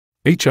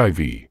HIV,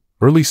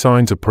 early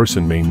signs a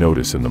person may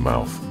notice in the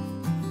mouth.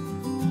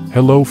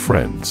 Hello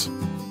friends.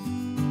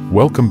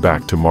 Welcome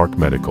back to Mark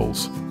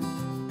Medicals.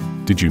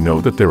 Did you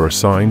know that there are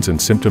signs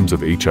and symptoms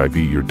of HIV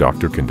your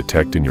doctor can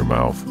detect in your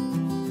mouth?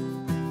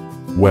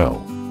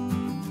 Well,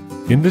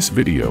 in this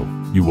video,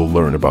 you will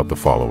learn about the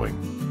following.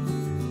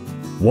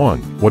 1.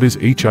 What is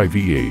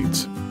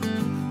HIV/AIDS?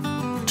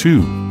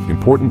 2.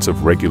 Importance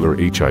of regular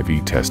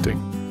HIV testing.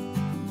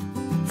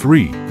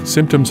 3.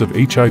 Symptoms of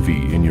HIV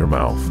in your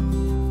mouth.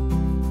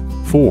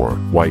 4.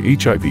 Why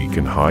HIV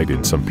can hide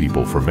in some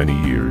people for many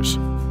years.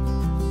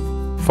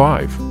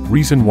 5.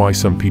 Reason why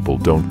some people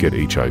don't get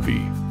HIV.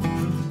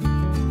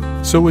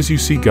 So as you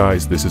see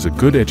guys, this is a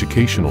good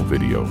educational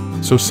video,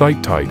 so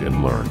sit tight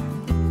and learn.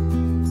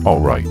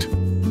 Alright.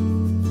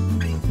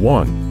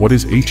 1. What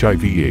is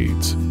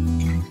HIV/AIDS?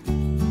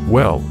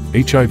 Well,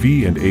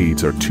 HIV and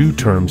AIDS are two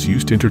terms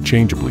used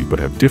interchangeably but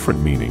have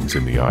different meanings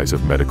in the eyes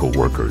of medical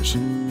workers.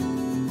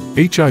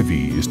 HIV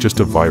is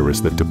just a virus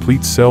that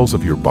depletes cells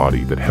of your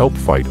body that help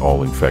fight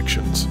all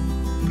infections.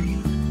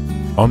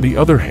 On the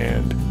other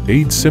hand,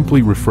 AIDS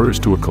simply refers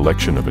to a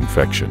collection of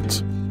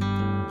infections.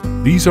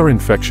 These are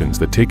infections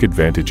that take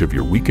advantage of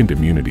your weakened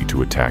immunity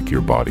to attack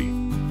your body.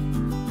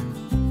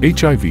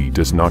 HIV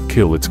does not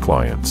kill its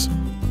clients.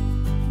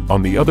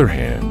 On the other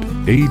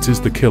hand, AIDS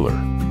is the killer.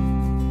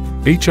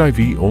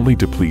 HIV only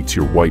depletes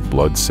your white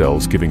blood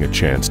cells, giving a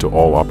chance to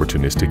all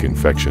opportunistic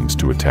infections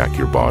to attack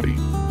your body.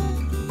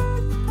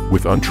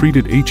 With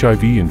untreated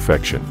HIV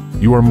infection,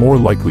 you are more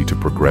likely to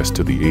progress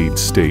to the AIDS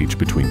stage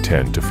between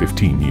 10 to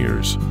 15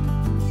 years.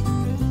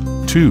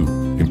 2.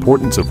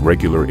 Importance of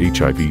regular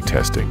HIV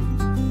testing.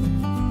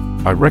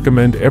 I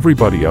recommend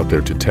everybody out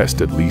there to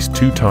test at least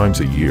 2 times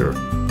a year,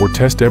 or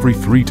test every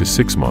 3 to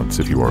 6 months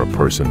if you are a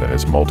person that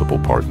has multiple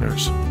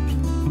partners.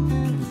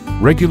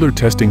 Regular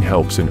testing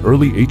helps in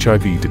early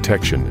HIV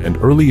detection and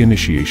early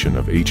initiation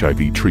of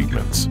HIV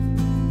treatments.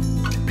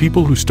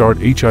 People who start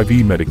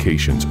HIV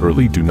medications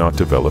early do not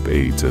develop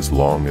AIDS as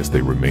long as they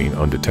remain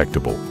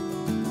undetectable.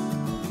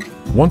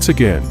 Once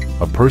again,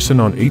 a person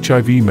on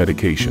HIV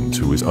medications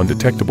who is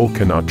undetectable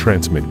cannot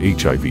transmit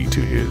HIV to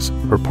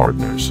his/her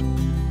partners.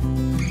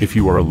 If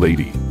you are a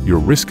lady, your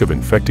risk of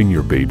infecting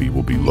your baby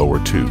will be lower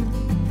too.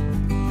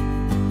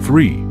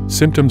 3.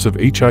 Symptoms of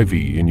HIV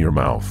in your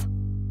mouth.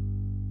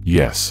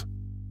 Yes.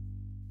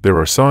 There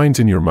are signs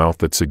in your mouth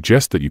that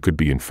suggest that you could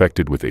be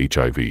infected with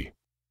HIV.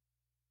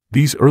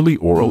 These early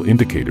oral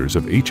indicators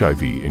of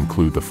HIV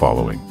include the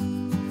following.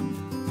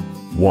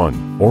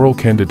 1. Oral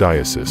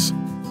candidiasis.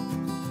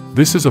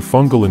 This is a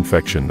fungal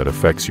infection that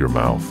affects your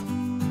mouth.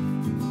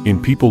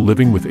 In people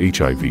living with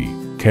HIV,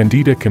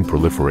 candida can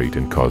proliferate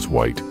and cause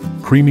white,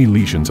 creamy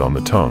lesions on the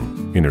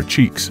tongue, inner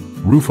cheeks,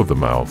 roof of the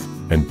mouth,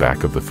 and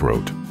back of the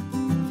throat.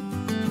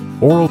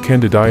 Oral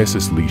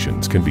candidiasis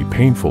lesions can be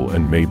painful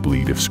and may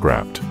bleed if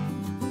scraped.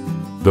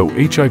 Though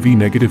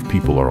HIV-negative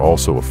people are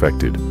also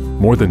affected,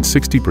 more than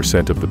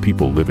 60% of the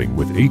people living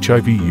with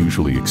HIV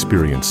usually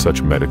experience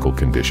such medical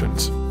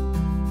conditions.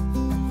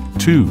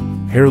 2.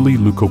 Hairly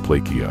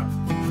leukoplakia.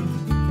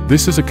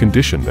 This is a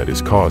condition that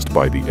is caused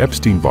by the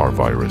Epstein-Barr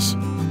virus.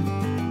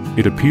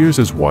 It appears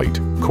as white,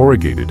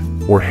 corrugated,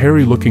 or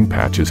hairy-looking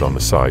patches on the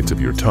sides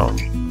of your tongue.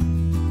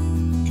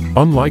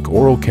 Unlike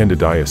oral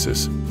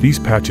candidiasis, these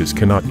patches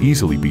cannot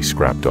easily be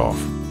scraped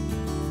off.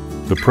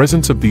 The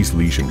presence of these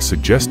lesions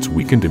suggests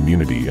weakened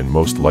immunity, and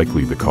most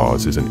likely the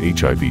cause is an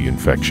HIV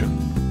infection.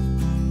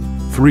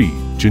 3.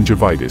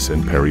 Gingivitis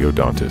and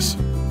periodontitis.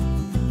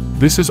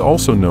 This is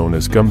also known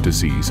as gum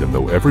disease, and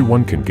though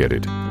everyone can get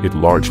it, it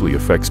largely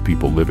affects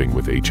people living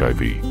with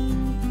HIV.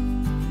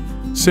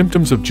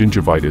 Symptoms of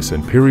gingivitis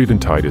and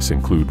periodontitis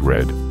include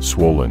red,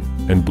 swollen,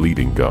 and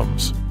bleeding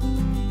gums.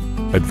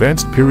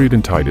 Advanced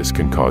periodontitis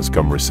can cause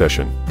gum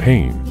recession,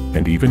 pain,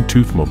 and even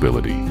tooth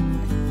mobility.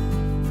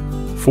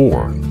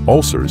 4.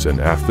 Ulcers and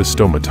AP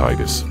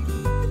stomatitis.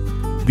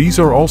 These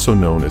are also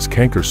known as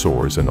canker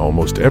sores, and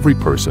almost every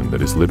person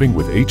that is living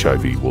with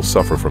HIV will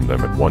suffer from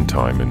them at one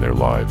time in their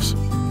lives.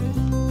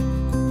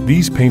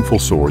 These painful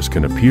sores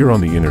can appear on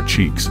the inner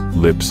cheeks,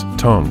 lips,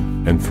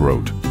 tongue, and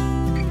throat.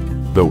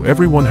 Though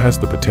everyone has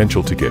the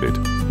potential to get it,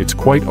 it's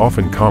quite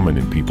often common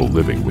in people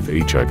living with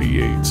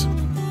HIV/AIDS.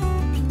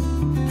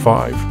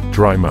 5.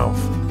 Dry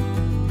mouth.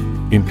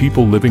 In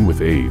people living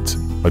with AIDS,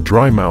 a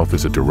dry mouth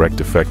is a direct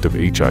effect of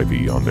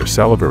HIV on their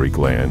salivary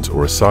glands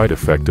or a side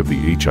effect of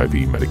the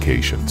HIV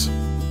medications.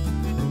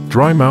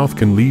 Dry mouth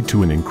can lead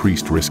to an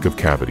increased risk of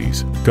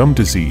cavities, gum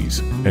disease,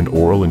 and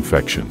oral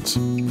infections.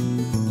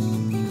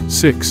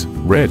 6.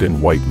 Red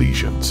and white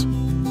lesions.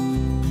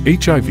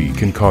 HIV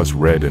can cause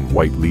red and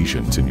white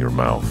lesions in your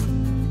mouth.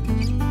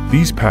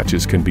 These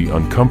patches can be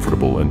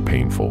uncomfortable and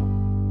painful.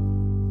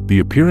 The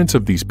appearance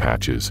of these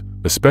patches,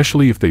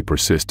 especially if they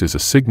persist, is a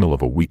signal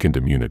of a weakened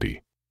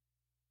immunity.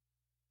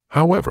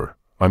 However,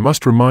 I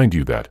must remind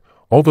you that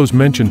all those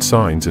mentioned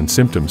signs and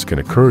symptoms can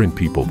occur in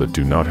people that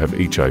do not have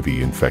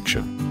HIV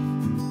infection.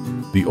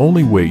 The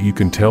only way you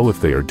can tell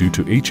if they are due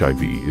to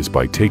HIV is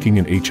by taking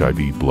an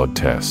HIV blood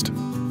test.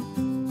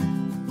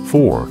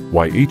 4.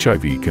 Why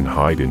HIV can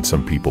hide in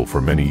some people for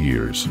many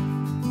years.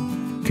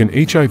 Can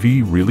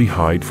HIV really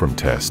hide from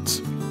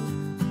tests?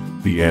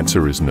 The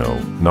answer is no,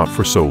 not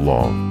for so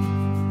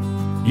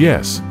long.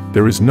 Yes,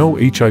 there is no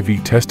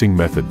HIV testing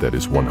method that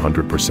is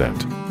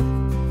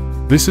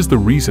 100%. This is the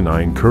reason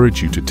I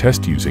encourage you to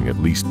test using at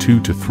least 2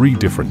 to 3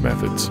 different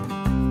methods.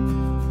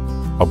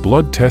 A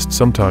blood test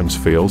sometimes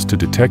fails to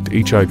detect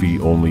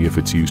HIV only if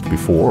it's used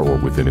before or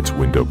within its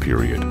window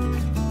period.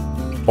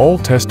 All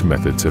test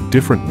methods have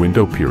different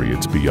window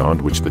periods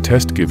beyond which the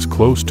test gives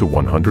close to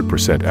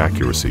 100%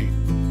 accuracy.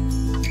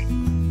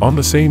 On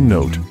the same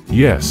note,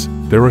 yes,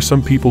 there are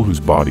some people whose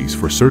bodies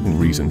for certain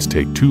reasons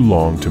take too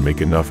long to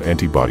make enough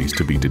antibodies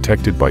to be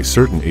detected by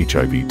certain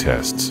HIV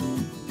tests.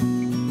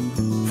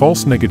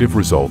 False negative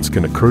results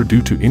can occur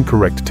due to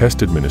incorrect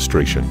test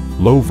administration,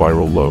 low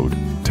viral load,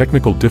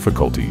 technical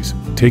difficulties,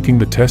 taking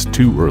the test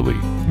too early,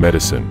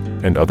 medicine,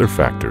 and other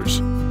factors.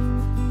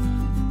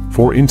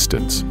 For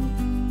instance,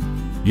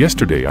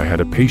 yesterday I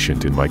had a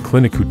patient in my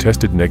clinic who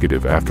tested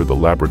negative after the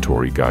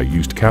laboratory guy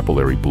used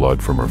capillary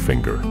blood from her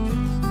finger.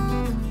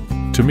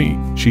 To me,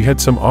 she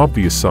had some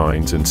obvious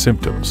signs and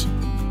symptoms.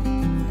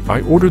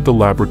 I ordered the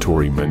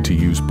laboratory men to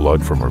use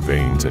blood from her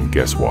veins, and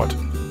guess what?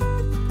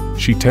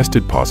 She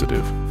tested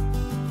positive.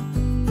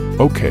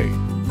 Okay.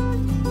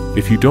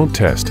 If you don't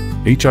test,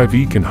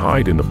 HIV can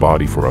hide in the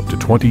body for up to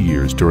 20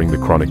 years during the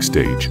chronic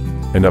stage,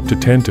 and up to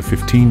 10 to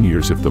 15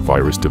 years if the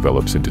virus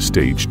develops into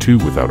stage 2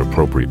 without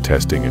appropriate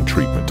testing and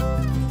treatment.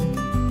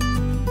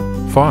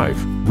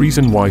 5.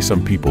 Reason why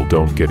some people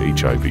don't get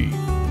HIV.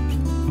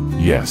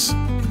 Yes.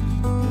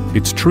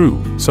 It's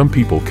true, some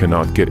people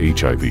cannot get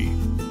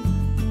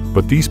HIV.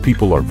 But these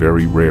people are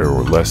very rare,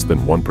 or less than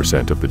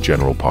 1% of the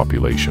general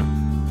population.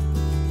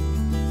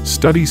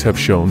 Studies have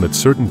shown that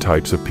certain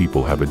types of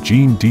people have a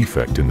gene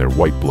defect in their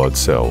white blood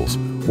cells,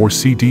 or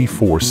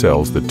CD4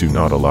 cells, that do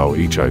not allow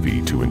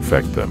HIV to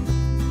infect them.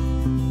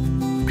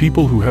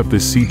 People who have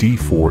this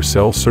CD4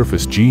 cell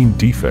surface gene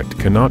defect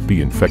cannot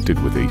be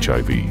infected with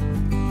HIV.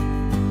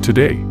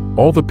 Today,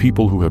 all the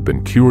people who have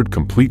been cured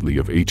completely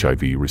of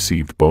HIV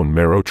received bone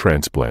marrow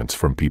transplants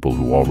from people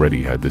who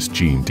already had this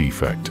gene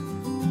defect.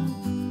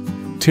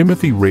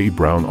 Timothy Ray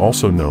Brown,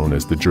 also known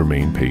as the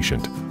Germain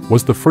patient,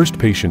 was the first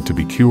patient to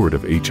be cured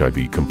of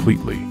HIV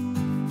completely.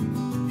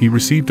 He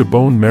received a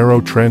bone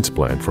marrow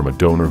transplant from a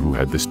donor who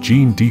had this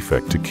gene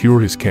defect to cure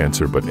his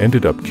cancer, but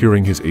ended up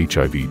curing his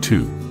HIV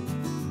too.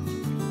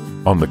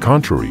 On the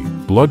contrary,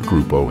 blood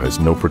group O has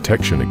no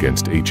protection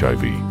against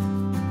HIV.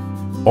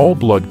 All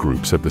blood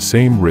groups have the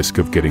same risk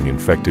of getting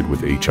infected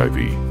with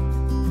HIV.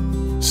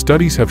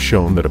 Studies have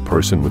shown that a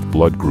person with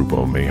blood group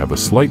O may have a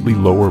slightly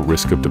lower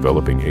risk of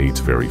developing AIDS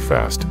very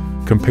fast,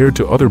 compared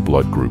to other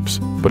blood groups,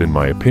 but in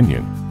my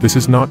opinion, this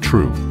is not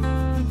true.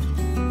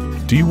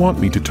 Do you want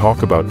me to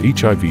talk about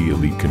HIV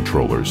Elite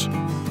controllers?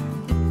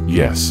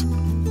 Yes.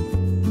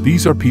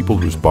 These are people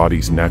whose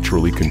bodies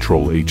naturally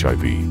control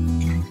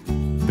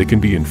HIV. They can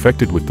be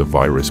infected with the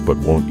virus but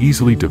won't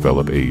easily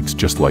develop AIDS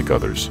just like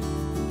others.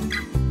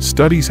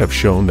 Studies have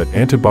shown that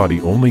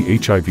antibody-only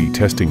HIV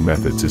testing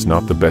methods is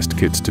not the best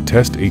kits to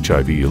test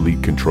HIV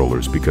Elite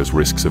controllers because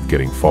risks of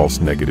getting false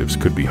negatives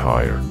could be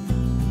higher.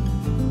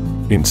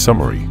 In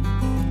summary,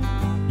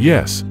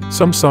 yes,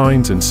 some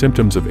signs and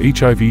symptoms of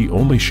HIV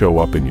only show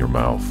up in your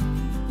mouth.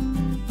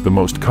 The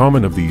most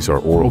common of these are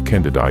oral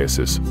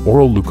candidiasis,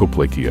 oral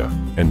leukoplakia,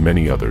 and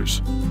many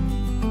others.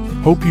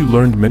 Hope you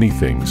learned many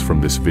things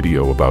from this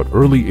video about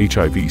early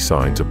HIV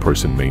signs a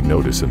person may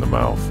notice in the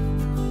mouth.